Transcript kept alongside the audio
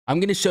I'm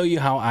going to show you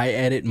how I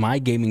edit my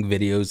gaming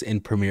videos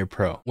in Premiere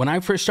Pro. When I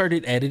first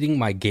started editing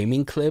my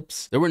gaming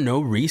clips, there were no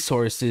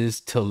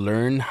resources to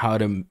learn how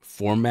to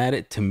format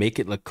it to make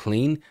it look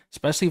clean,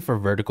 especially for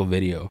vertical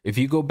video. If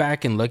you go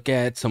back and look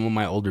at some of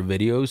my older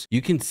videos, you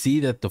can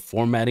see that the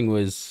formatting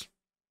was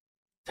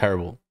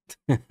terrible.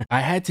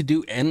 I had to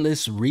do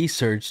endless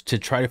research to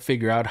try to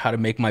figure out how to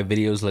make my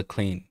videos look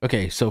clean.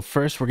 Okay, so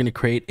first we're going to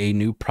create a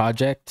new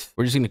project.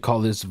 We're just going to call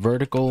this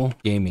vertical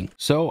gaming.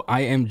 So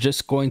I am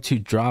just going to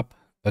drop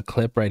a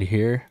clip right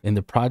here in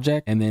the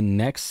project, and then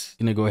next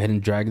you're gonna go ahead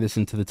and drag this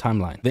into the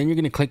timeline. Then you're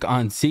gonna click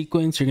on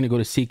sequence. You're gonna go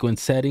to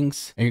sequence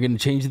settings, and you're gonna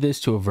change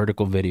this to a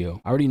vertical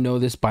video. I already know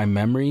this by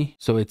memory,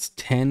 so it's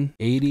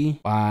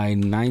 1080 by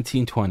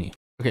 1920.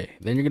 Okay,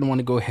 then you're going to want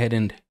to go ahead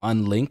and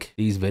unlink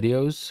these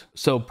videos.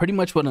 So pretty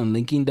much what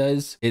unlinking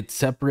does, it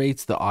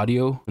separates the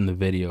audio and the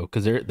video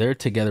because they're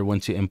together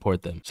once you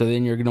import them. So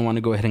then you're going to want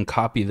to go ahead and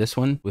copy this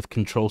one with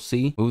Control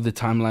C, move the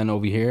timeline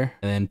over here,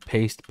 and then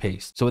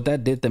paste. So what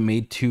that did, that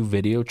made two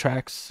video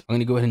tracks. I'm going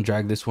to go ahead and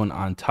drag this one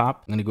on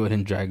top. I'm going to go ahead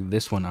and drag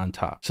this one on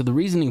top. So the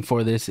reasoning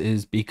for this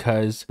is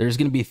because there's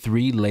going to be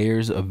 3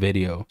 layers of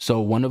video.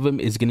 So one of them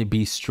is going to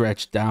be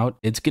stretched out.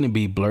 It's going to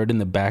be blurred in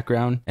the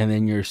background. And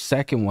then your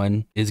second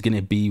one is going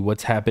to be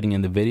what's happening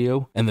in the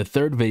video, and the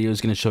third video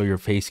is going to show your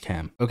face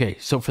cam. Okay,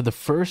 so for the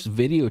first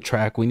video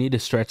track, we need to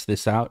stretch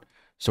this out.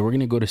 So we're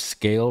going to go to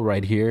scale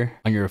right here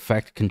on your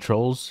effect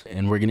controls,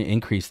 and we're going to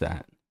increase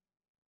that.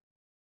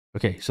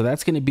 Okay, so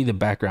that's going to be the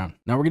background.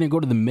 Now we're going to go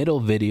to the middle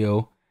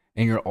video,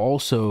 and you're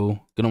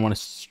also going to want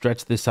to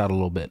stretch this out a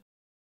little bit.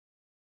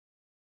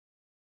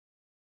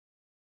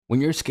 When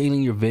you're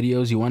scaling your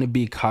videos, you want to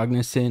be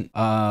cognizant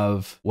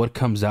of what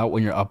comes out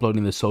when you're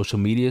uploading the social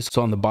media.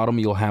 So on the bottom,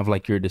 you'll have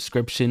like your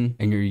description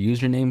and your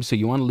username. So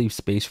you want to leave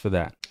space for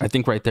that. I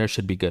think right there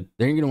should be good.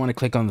 Then you're going to want to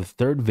click on the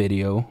third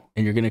video,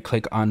 and you're going to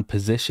click on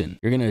position.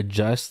 You're going to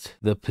adjust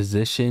the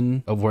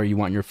position of where you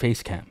want your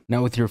face cam.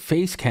 Now with your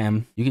face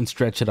cam, you can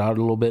stretch it out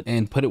a little bit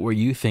and put it where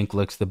you think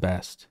looks the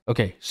best.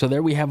 Okay, so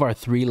there we have our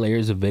 3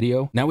 layers of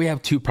video. Now we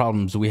have 2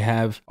 problems. We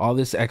have all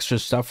this extra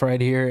stuff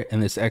right here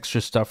and this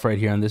extra stuff right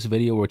here on this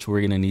video, which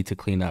we're going to need to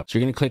clean up. So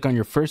you're going to click on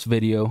your first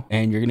video,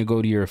 and you're going to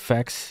go to your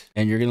effects,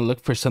 and you're going to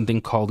look for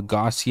something called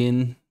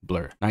Gaussian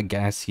blur, not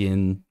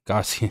Gaussian.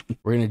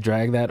 We're going to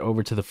drag that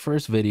over to the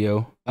first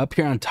video. Up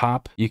here on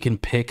top, you can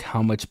pick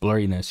how much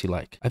blurriness you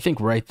like. I think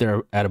right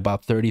there at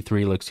about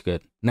 33 looks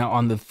good. Now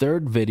on the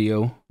third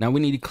video, now we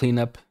need to clean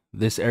up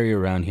this area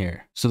around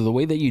here. So the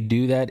way that you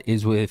do that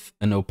is with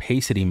an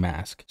opacity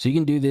mask. So you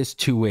can do this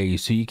 2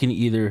 ways. So you can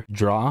either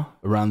draw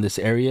around this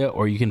area,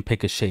 or you can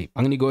pick a shape.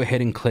 I'm going to go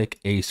ahead and click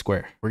a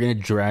square. We're going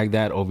to drag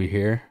that over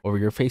here over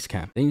your face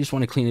cam. Then you just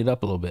want to clean it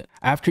up a little bit.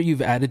 After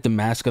you've added the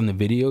mask on the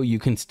video, you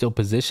can still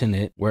position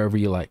it wherever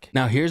you like.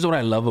 Now here's what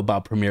I love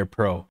about Premiere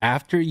Pro.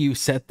 After you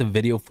set the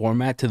video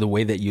format to the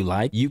way that you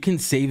like, you can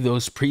save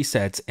those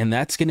presets, and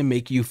that's going to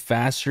make you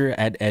faster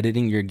at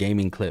editing your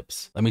gaming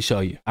clips. Let me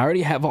show you. I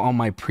already have all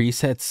my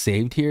presets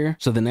saved here.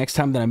 So the next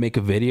time that I make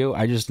a video,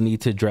 I just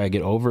need to drag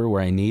it over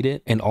where I need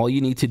it. And all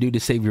you need to do to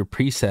save your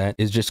preset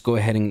is just go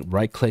ahead and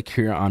right click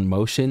here on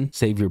motion,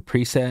 save your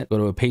preset, go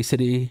to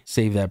opacity,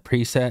 save that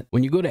preset.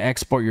 When you go to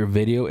export your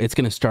video, it's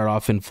going to start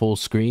off in full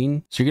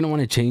screen. So you're going to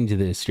want to change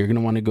this. You're going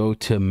to want to go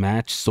to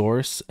match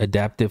source,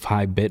 adaptive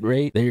high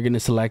bitrate. Then you're going to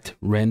select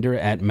render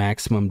at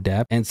maximum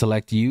depth and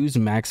select use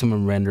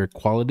maximum render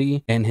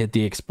quality and hit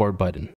the export button.